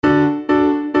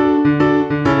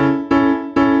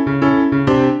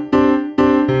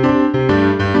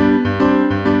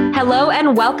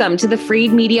Welcome to the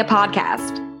Freed Media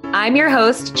Podcast. I'm your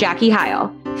host, Jackie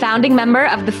Heil, founding member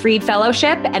of the Freed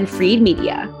Fellowship and Freed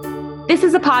Media. This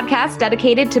is a podcast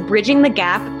dedicated to bridging the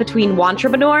gap between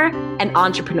wantrepreneur and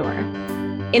entrepreneur.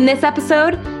 In this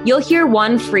episode, you'll hear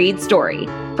one Freed story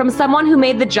from someone who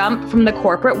made the jump from the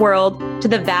corporate world to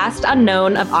the vast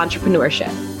unknown of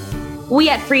entrepreneurship. We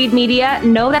at Freed Media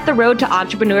know that the road to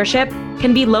entrepreneurship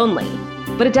can be lonely,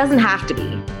 but it doesn't have to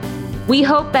be. We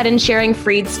hope that in sharing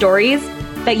Freed stories,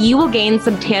 that you will gain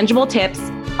some tangible tips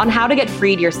on how to get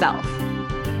freed yourself.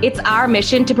 It's our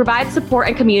mission to provide support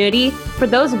and community for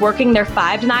those working their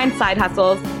 5 to 9 side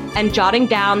hustles and jotting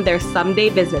down their someday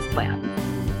business plans.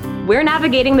 We're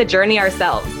navigating the journey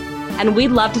ourselves, and we'd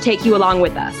love to take you along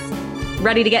with us.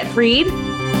 Ready to get freed?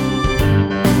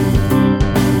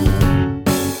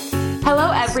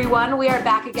 Hello, everyone. We are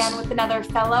back again with another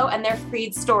fellow and their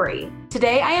Freed story.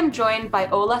 Today, I am joined by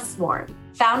Ola Sworn,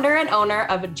 founder and owner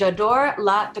of J'adore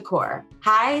la Decor.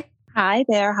 Hi. Hi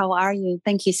there. How are you?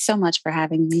 Thank you so much for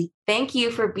having me. Thank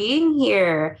you for being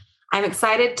here. I'm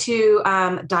excited to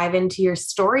dive into your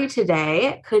story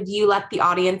today. Could you let the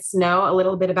audience know a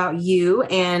little bit about you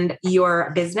and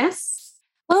your business?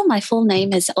 Well, my full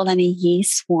name is Olaniyi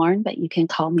Sworn, but you can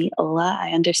call me Ola.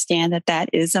 I understand that that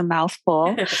is a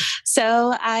mouthful.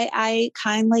 So I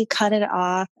kindly cut it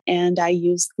off and I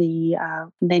use the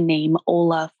name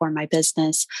Ola for my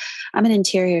business. I'm an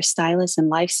interior stylist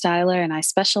and lifestyler, and I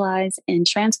specialize in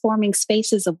transforming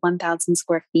spaces of 1,000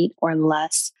 square feet or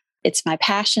less. It's my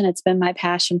passion. It's been my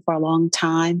passion for a long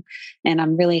time, and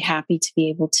I'm really happy to be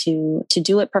able to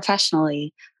do it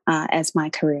professionally as my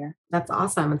career. That's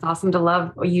awesome. It's awesome to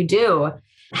love what you do.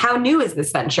 How new is this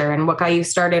venture and what got you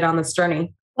started on this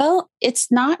journey? Well,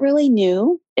 it's not really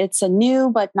new. It's a new,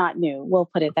 but not new. We'll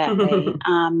put it that way.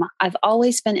 I've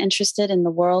always been interested in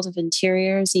the world of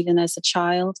interiors, even as a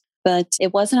child. But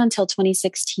it wasn't until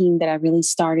 2016 that I really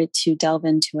started to delve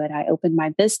into it. I opened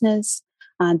my business,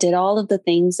 did all of the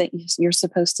things that you're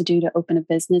supposed to do to open a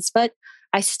business, but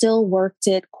I still worked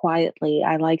it quietly.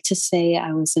 I like to say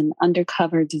I was an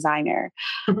undercover designer.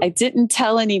 I didn't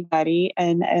tell anybody.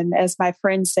 And as my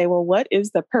friends say, well, what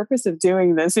is the purpose of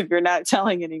doing this if you're not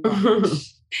telling anyone?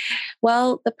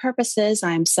 Well, the purpose is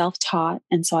I'm self-taught.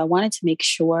 And so I wanted to make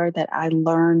sure that I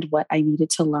learned what I needed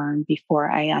to learn before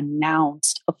I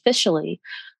announced officially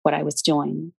what I was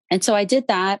doing. And so I did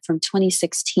that from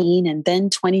 2016, and then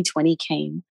 2020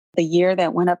 came, the year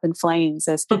that went up in flames,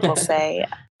 as people say.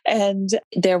 And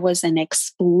there was an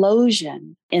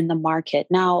explosion in the market.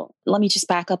 Now, let me just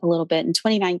back up a little bit. In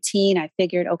 2019, I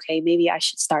figured, okay, maybe I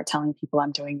should start telling people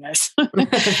I'm doing this.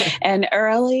 And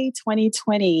early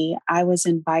 2020, I was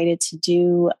invited to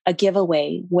do a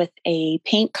giveaway with a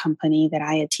paint company that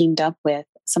I had teamed up with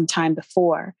some time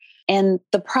before. And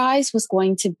the prize was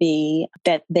going to be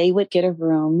that they would get a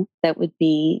room that would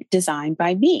be designed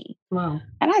by me. Wow.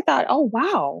 And I thought, oh,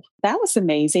 wow, that was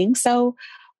amazing. So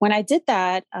when I did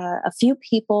that, a few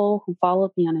people who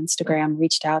followed me on Instagram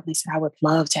reached out and they said, I would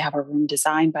love to have a room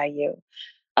designed by you.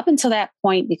 Up until that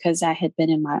point, because I had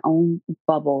been in my own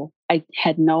bubble, I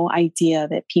had no idea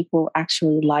that people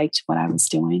actually liked what I was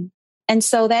doing. And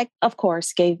so that, of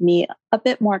course, gave me a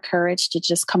bit more courage to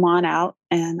just come on out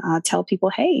and tell people,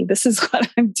 hey, this is what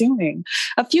I'm doing.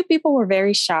 A few people were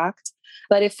very shocked,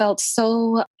 but it felt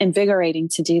so invigorating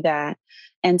to do that.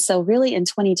 And so really in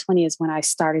 2020 is when I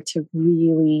started to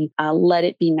really let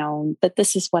it be known that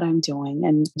this is what I'm doing.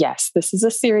 And yes, this is a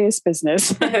serious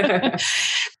business.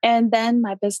 And then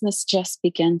my business just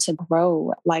began to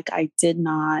grow like I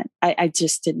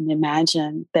just didn't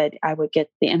imagine that I would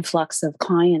get the influx of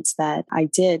clients that I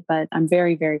did, but I'm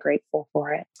very, very grateful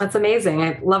for it. That's amazing.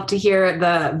 I'd love to hear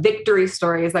the victory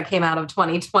stories that came out of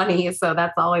 2020. So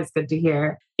that's always good to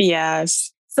hear.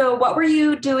 Yes. So what were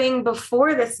you doing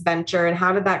before this venture, and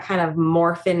how did that kind of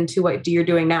morph into what you're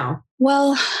doing now?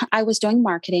 Well, I was doing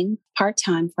marketing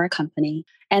part-time for a company,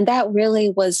 and that really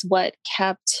was what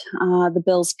kept the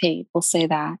bills paid. We'll say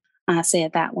that. Say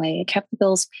it that way. It kept the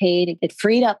bills paid. It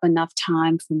freed up enough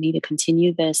time for me to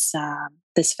continue this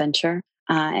venture,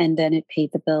 and then it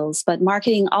paid the bills. But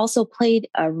marketing also played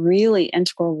a really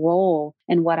integral role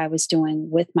in what I was doing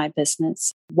with my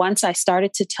business. Once I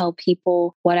started to tell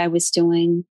people what I was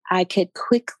doing, I could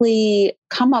quickly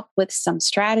come up with some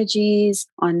strategies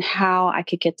on how I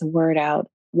could get the word out.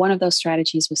 One of those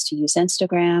strategies was to use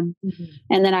Instagram,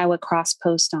 and then I would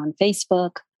cross-post on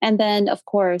Facebook. And then, of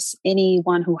course,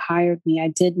 anyone who hired me, I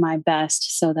did my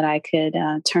best so that I could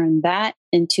turn that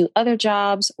into other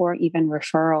jobs or even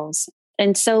referrals.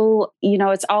 And so,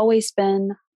 it's always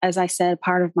been as I said,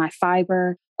 part of my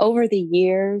fiber. Over the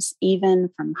years, even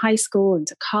from high school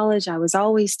into college, I was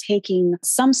always taking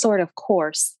some sort of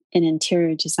course in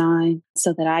interior design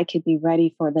so that I could be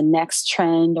ready for the next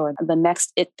trend or the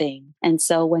next it thing. And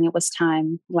so when it was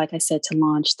time, like I said, to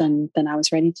launch, then I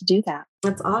was ready to do that.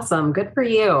 That's awesome. Good for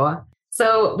you.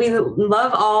 So we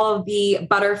love all of the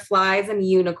butterflies and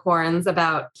unicorns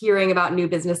about hearing about new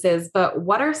businesses, but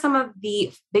what are some of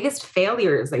the biggest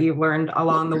failures that you've learned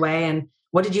along the way, and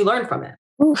what did you learn from it?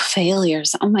 Oh,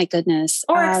 failures. Oh my goodness.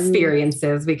 Or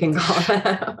experiences, we can call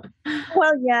them.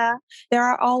 Well, yeah, there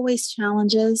are always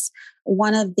challenges.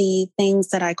 One of the things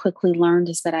that I quickly learned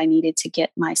is that I needed to get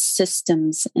my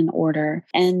systems in order.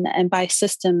 And by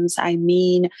systems, I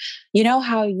mean, you know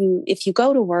how if you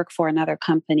go to work for another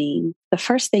company, the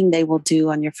first thing they will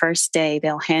do on your first day,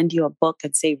 they'll hand you a book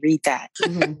and say, read that.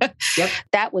 Mm-hmm. Yep.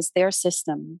 That was their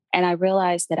system. And I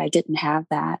realized that I didn't have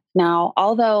that. Now,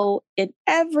 although in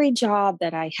every job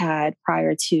that I had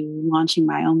prior to launching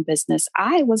my own business,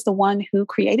 I was the one who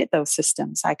created those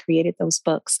systems. I created those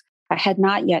books. I had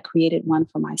not yet created one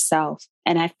for myself.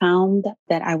 And I found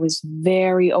that I was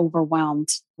very overwhelmed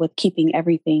with keeping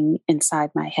everything inside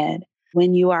my head.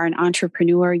 When you are an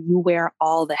entrepreneur, you wear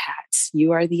all the hats.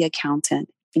 You are the accountant.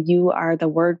 You are the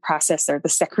word processor, the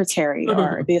secretary,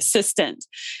 or the assistant.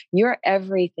 You're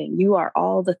everything. You are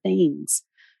all the things.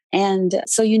 And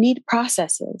so you need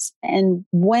processes. And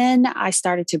when I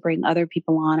started to bring other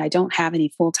people on, I don't have any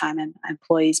full-time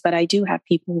employees, but I do have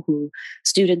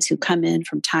students who come in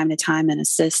from time to time and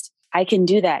assist. I can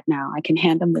do that now. I can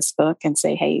hand them this book and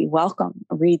say, hey, welcome,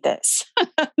 read this.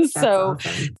 So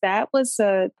awesome. That was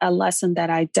a lesson that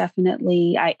I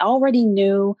already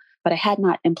knew, but I had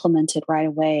not implemented right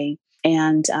away.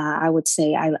 And I would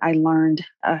say I learned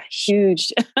a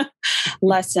huge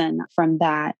lesson from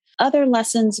that. Other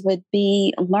lessons would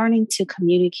be learning to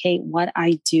communicate what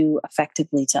I do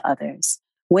effectively to others.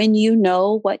 When you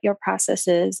know what your process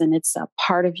is and it's a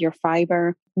part of your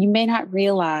fiber, you may not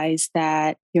realize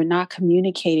that you're not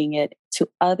communicating it to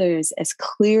others as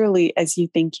clearly as you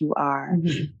think you are,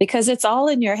 because it's all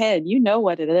in your head. You know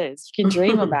what it is. You can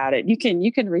dream about it. You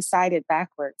can recite it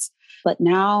backwards. But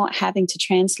now having to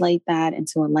translate that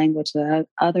into a language that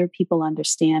other people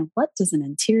understand, what does an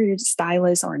interior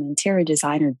stylist or an interior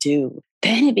designer do?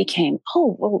 Then it became,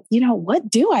 what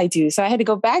do I do? So I had to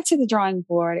go back to the drawing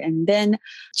board and then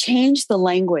change the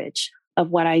language of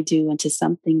what I do into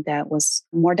something that was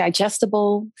more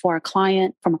digestible for a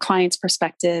client, from a client's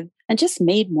perspective, and just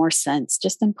made more sense,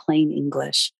 just in plain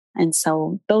English. And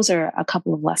so those are a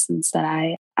couple of lessons that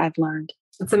I've learned.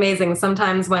 It's amazing.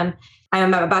 Sometimes when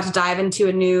I'm about to dive into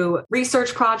a new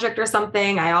research project or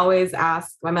something, I always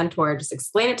ask my mentor, just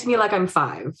explain it to me like I'm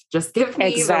 5. Just give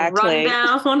me the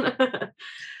rundown.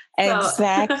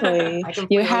 Exactly.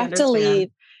 You have to leave.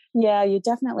 Yeah, you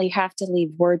definitely have to leave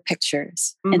word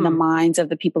pictures in the minds of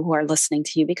the people who are listening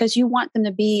to you, because you want them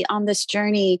to be on this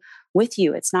journey with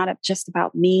you. It's not just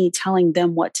about me telling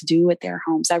them what to do with their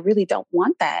homes. I really don't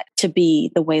want that to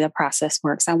be the way the process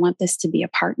works. I want this to be a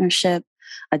partnership,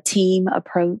 a team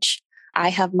approach. I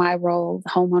have my role, the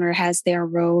homeowner has their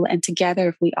role, and together,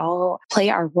 if we all play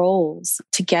our roles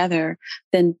together,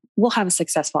 then we'll have a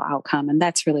successful outcome. And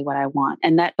that's really what I want.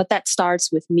 But that starts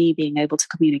with me being able to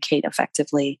communicate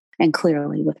effectively and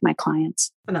clearly with my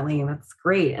clients. Definitely. That's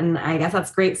great. And I guess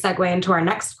that's a great segue into our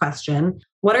next question.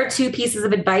 What are 2 pieces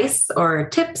of advice or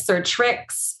tips or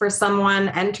tricks for someone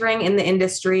entering in the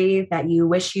industry that you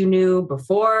wish you knew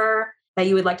before, that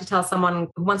you would like to tell someone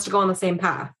who wants to go on the same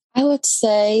path? I would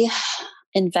say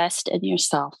invest in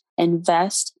yourself,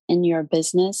 invest in your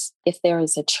business. If there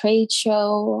is a trade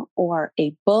show or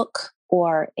a book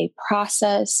or a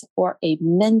process or a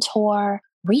mentor,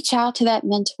 reach out to that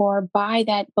mentor, buy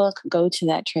that book, go to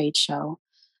that trade show,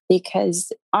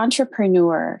 because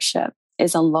entrepreneurship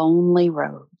is a lonely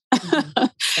road.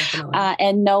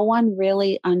 And no one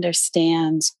really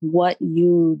understands what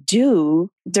you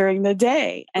do during the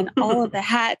day and all of the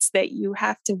hats that you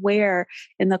have to wear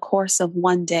in the course of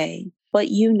one day. But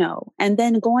and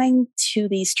then going to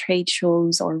these trade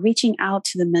shows or reaching out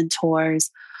to the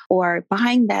mentors or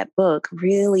buying that book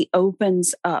really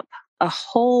opens up a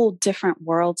whole different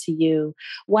world to you.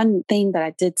 One thing that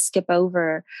I did skip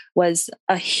over was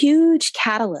a huge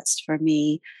catalyst for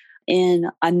me in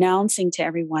announcing to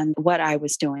everyone what I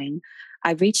was doing.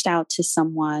 I reached out to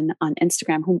someone on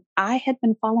Instagram whom I had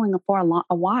been following for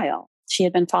a while. She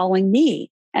had been following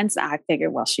me. And so I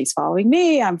figured, well, she's following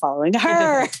me, I'm following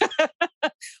her.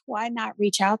 Why not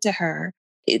reach out to her?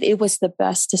 it was the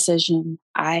best decision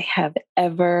I have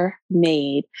ever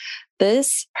made.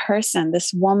 This person,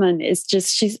 this woman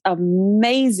she's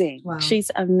amazing. Wow.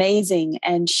 She's amazing.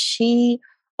 And she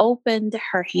opened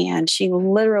her hand. She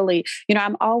literally,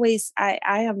 I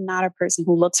am not a person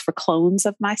who looks for clones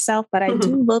of myself, but I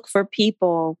do look for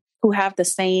people who have the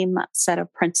same set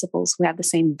of principles, who have the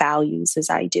same values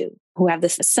as I do, who have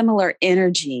this similar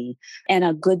energy and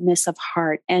a goodness of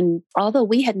heart. And although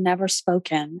we had never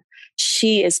spoken,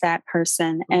 she is that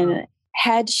person. Wow. And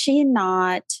had she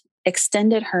not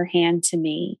extended her hand to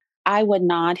me, I would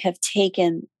not have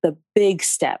taken the big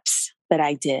steps that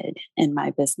I did in my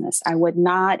business. I would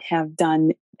not have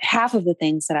done half of the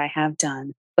things that I have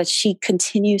done, but she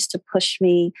continues to push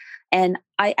me. And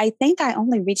I think I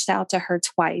only reached out to her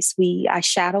twice. I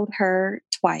shadowed her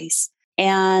twice,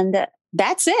 and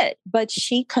that's it. But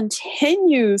she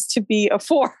continues to be a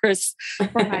force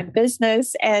for my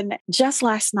business. And just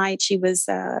last night, she was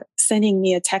sending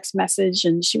me a text message,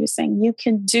 and she was saying, "You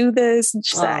can do this." And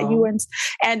she said,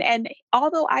 and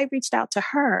although I reached out to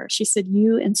her, she said,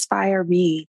 "You inspire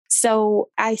me." So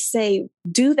I say,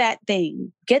 do that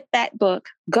thing, get that book,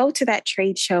 go to that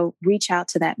trade show, reach out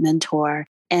to that mentor,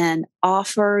 and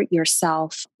offer your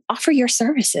services.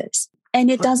 And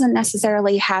it doesn't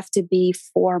necessarily have to be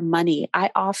for money.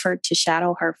 I offered to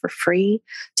shadow her for free,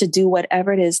 to do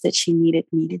whatever it is that she needed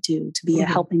me to do, to be a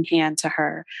helping hand to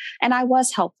her. And I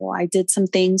was helpful. I did some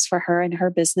things for her in her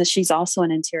business. She's also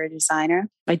an interior designer.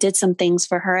 I did some things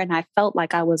for her, and I felt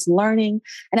like I was learning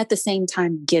and at the same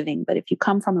time giving. But if you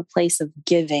come from a place of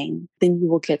giving, then you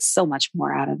will get so much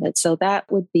more out of it. So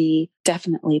that would be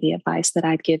definitely the advice that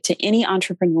I'd give to any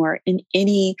entrepreneur in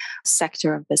any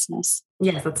sector of business.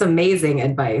 Yes, that's amazing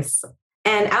advice.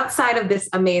 And outside of this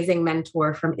amazing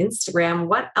mentor from Instagram,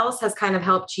 what else has kind of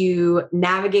helped you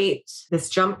navigate this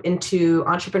jump into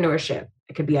entrepreneurship?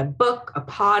 It could be a book, a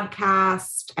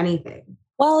podcast, anything.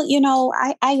 Well,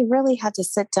 I really had to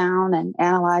sit down and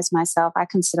analyze myself. I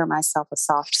consider myself a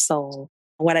soft soul.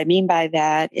 What I mean by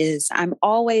that is I'm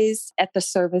always at the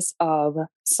service of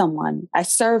someone. I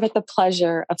serve at the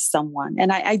pleasure of someone.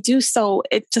 And I do so,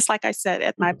 just like I said,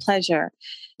 at my pleasure.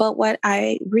 But what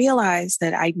I realized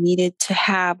that I needed to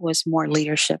have was more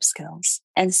leadership skills.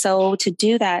 And so to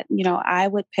do that, I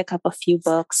would pick up a few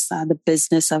books, The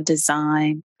Business of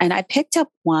Design. And I picked up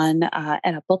one at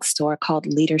a bookstore called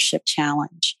Leadership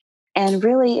Challenge. And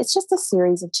really, it's just a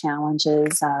series of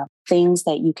challenges, things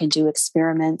that you can do,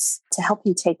 experiments to help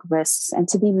you take risks and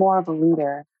to be more of a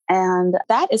leader. And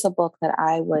that is a book that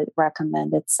I would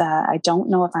recommend. It's, I don't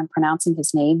know if I'm pronouncing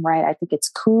his name right. I think it's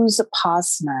Kouz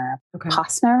Posner. Okay.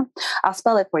 Posner. I'll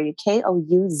spell it for you.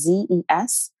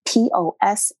 Kouzes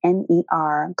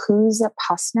Posner. Kouz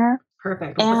Posner.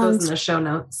 Perfect. We'll put those in the show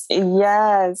notes.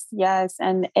 Yes.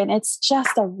 And it's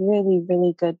just a really,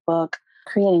 really good book.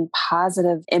 Creating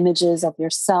positive images of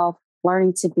yourself,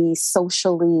 learning to be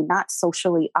not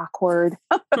socially awkward,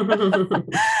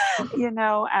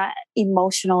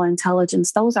 emotional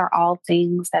intelligence. Those are all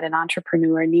things that an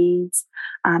entrepreneur needs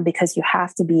because you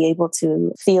have to be able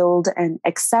to field and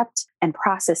accept and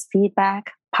process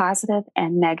feedback, positive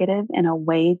and negative, in a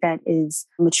way that is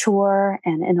mature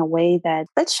and in a way that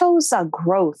shows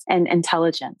growth and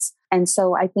intelligence. And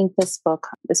so I think this book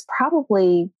is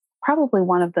probably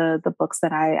one of the books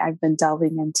that I've been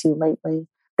delving into lately.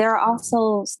 There are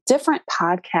also different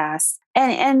podcasts.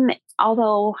 And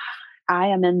although I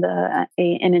am an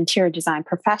interior design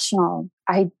professional,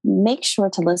 I make sure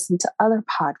to listen to other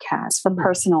podcasts for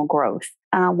personal growth.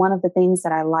 One of the things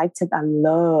that I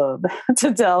love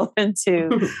to delve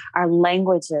into are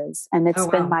languages. And it's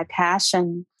been my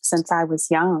passion since I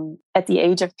was young. At the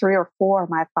age of 3 or 4,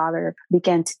 my father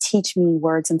began to teach me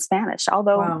words in Spanish,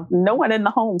 although no one in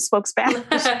the home spoke Spanish.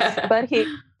 But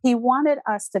he wanted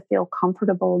us to feel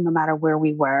comfortable no matter where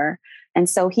we were. And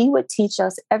so he would teach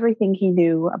us everything he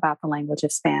knew about the language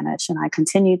of Spanish. And I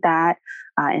continued that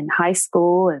in high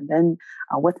school and then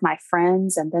with my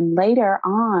friends. And then later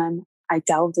on, I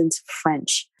delved into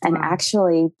French. And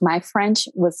actually, my French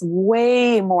was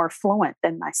way more fluent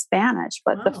than my Spanish,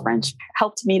 but the French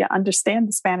helped me to understand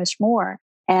the Spanish more.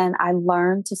 And I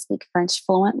learned to speak French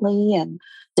fluently and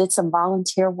did some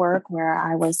volunteer work where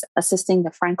I was assisting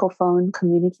the Francophone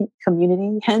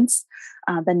community, hence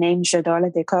the name J'adore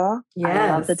le décor. Yes.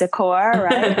 I love the decor,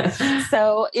 right?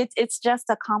 So it's just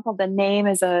the name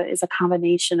is a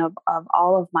combination of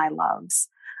all of my loves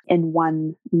in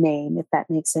one name, if that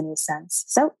makes any sense.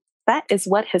 So that is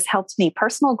what has helped me.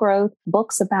 Personal growth,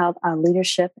 books about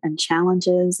leadership and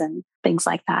challenges and things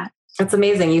like that. That's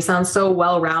amazing. You sound so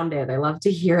well-rounded. I love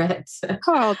to hear it.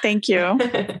 Oh, thank you.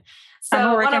 So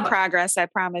I'm a work in progress, I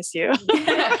promise you.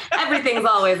 Everything's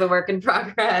always a work in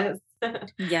progress.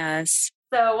 Yes.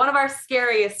 So one of our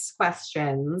scariest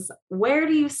questions, where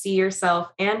do you see yourself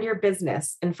and your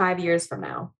business in 5 years from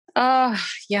now? Oh,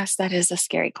 yes, that is a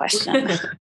scary question.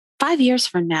 5 years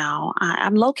from now,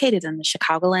 I'm located in the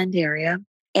Chicagoland area,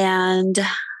 and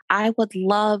I would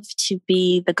love to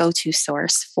be the go-to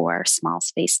source for small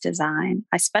space design.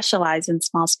 I specialize in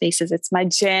small spaces. It's my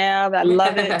jam. I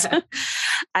love it.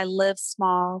 I live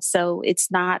small, so it's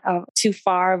not too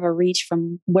far of a reach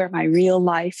from where my real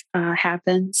life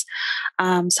happens.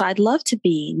 So I'd love to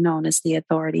be known as the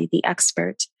authority, the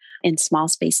expert in small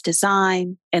space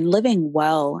design and living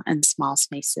well in small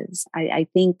spaces. I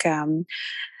think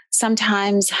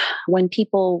sometimes when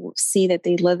people see that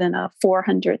they live in a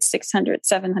 400, 600,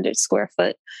 700 square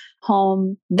foot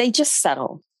home, they just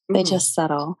settle. They just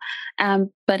settle.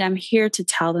 But I'm here to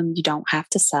tell them you don't have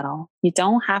to settle. You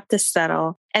don't have to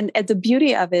settle. And the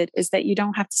beauty of it is that you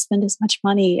don't have to spend as much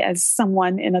money as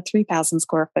someone in a 3,000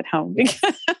 square foot home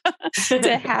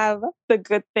to have the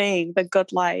good thing, the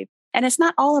good life. And it's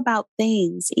not all about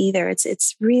things either.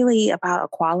 It's really about a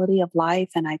quality of life.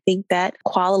 And I think that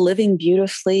living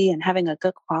beautifully and having a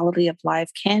good quality of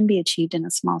life can be achieved in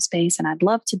a small space. And I'd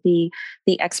love to be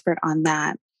the expert on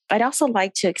that. I'd also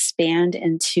like to expand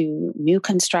into new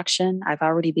construction. I've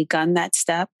already begun that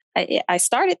step. I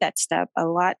started that step a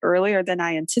lot earlier than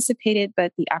I anticipated,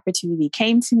 but the opportunity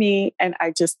came to me and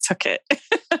I just took it.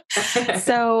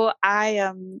 So I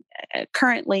am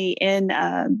currently in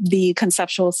the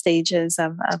conceptual stages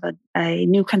of a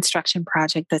new construction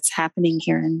project that's happening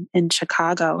here in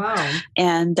Chicago. Wow.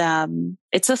 And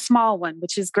it's a small one,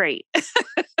 which is great.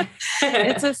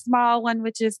 It's a small one,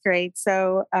 which is great.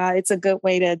 So it's a good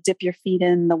way to dip your feet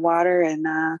in the water and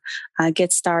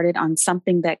get started on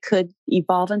something that could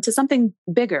evolve into something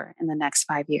bigger in the next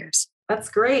 5 years. That's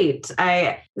great.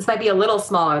 This might be a little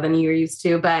smaller than you're used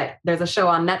to, but there's a show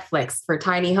on Netflix for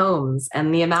tiny homes,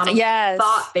 and the amount of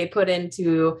thought they put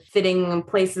into fitting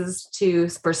places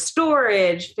for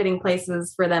storage, fitting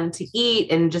places for them to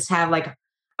eat, and just have like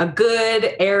a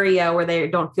good area where they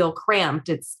don't feel cramped.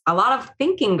 It's a lot of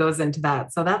thinking goes into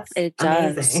that. So that's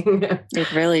amazing.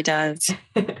 It really does.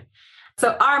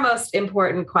 So our most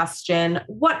important question,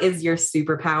 what is your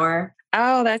superpower?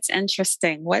 Oh, that's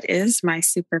interesting. What is my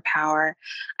superpower?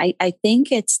 I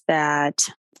think it's that,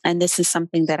 and this is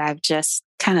something that I've just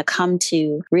kind of come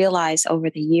to realize over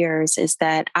the years, is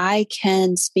that I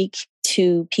can speak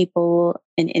to people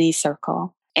in any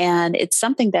circle. And it's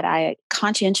something that I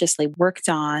conscientiously worked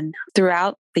on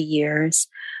throughout the years.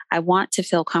 I want to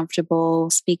feel comfortable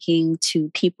speaking to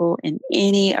people in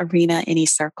any arena, any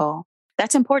circle.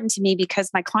 That's important to me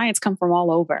because my clients come from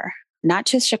all over. Not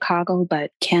just Chicago,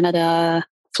 but Canada,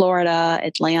 Florida,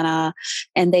 Atlanta,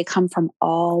 and they come from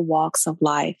all walks of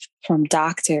life, from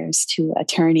doctors to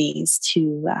attorneys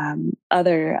to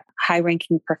other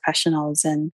high-ranking professionals.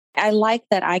 And I like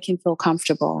that I can feel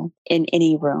comfortable in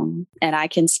any room and I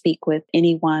can speak with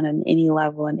anyone on any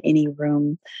level in any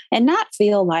room and not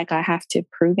feel like I have to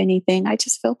prove anything. I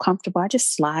just feel comfortable. I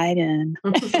just slide in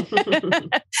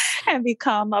and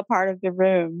become a part of the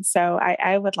room. So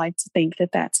I would like to think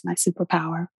that that's my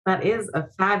superpower. That is a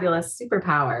fabulous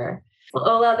superpower. Well,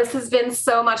 Ola, this has been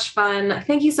so much fun.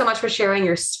 Thank you so much for sharing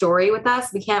your story with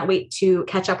us. We can't wait to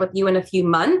catch up with you in a few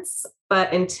months.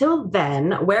 But until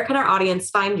then, where can our audience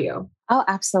find you? Oh,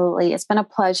 absolutely. It's been a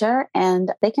pleasure.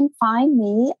 And they can find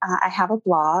me. I have a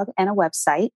blog and a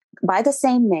website by the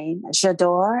same name,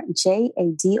 J'adore, Jadore,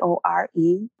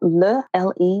 Le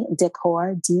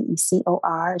Decor,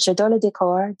 Decor,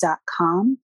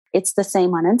 JadoreLeDecor.com. It's the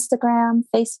same on Instagram,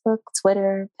 Facebook,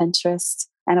 Twitter, Pinterest,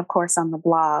 and of course on the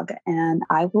blog. And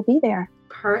I will be there.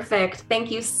 Perfect.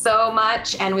 Thank you so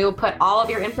much. And we will put all of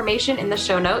your information in the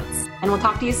show notes and we'll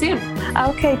talk to you soon.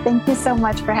 Okay. Thank you so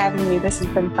much for having me. This has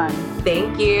been fun.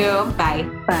 Thank you. Bye.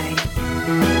 Bye.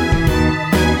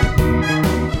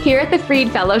 Here at the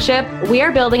Freed Fellowship, we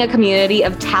are building a community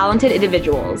of talented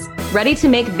individuals ready to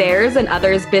make theirs and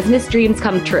others' business dreams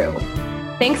come true.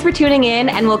 Thanks for tuning in,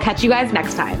 and we'll catch you guys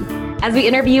next time as we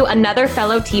interview another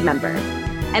fellow team member.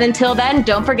 And until then,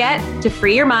 don't forget to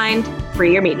free your mind,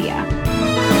 free your media.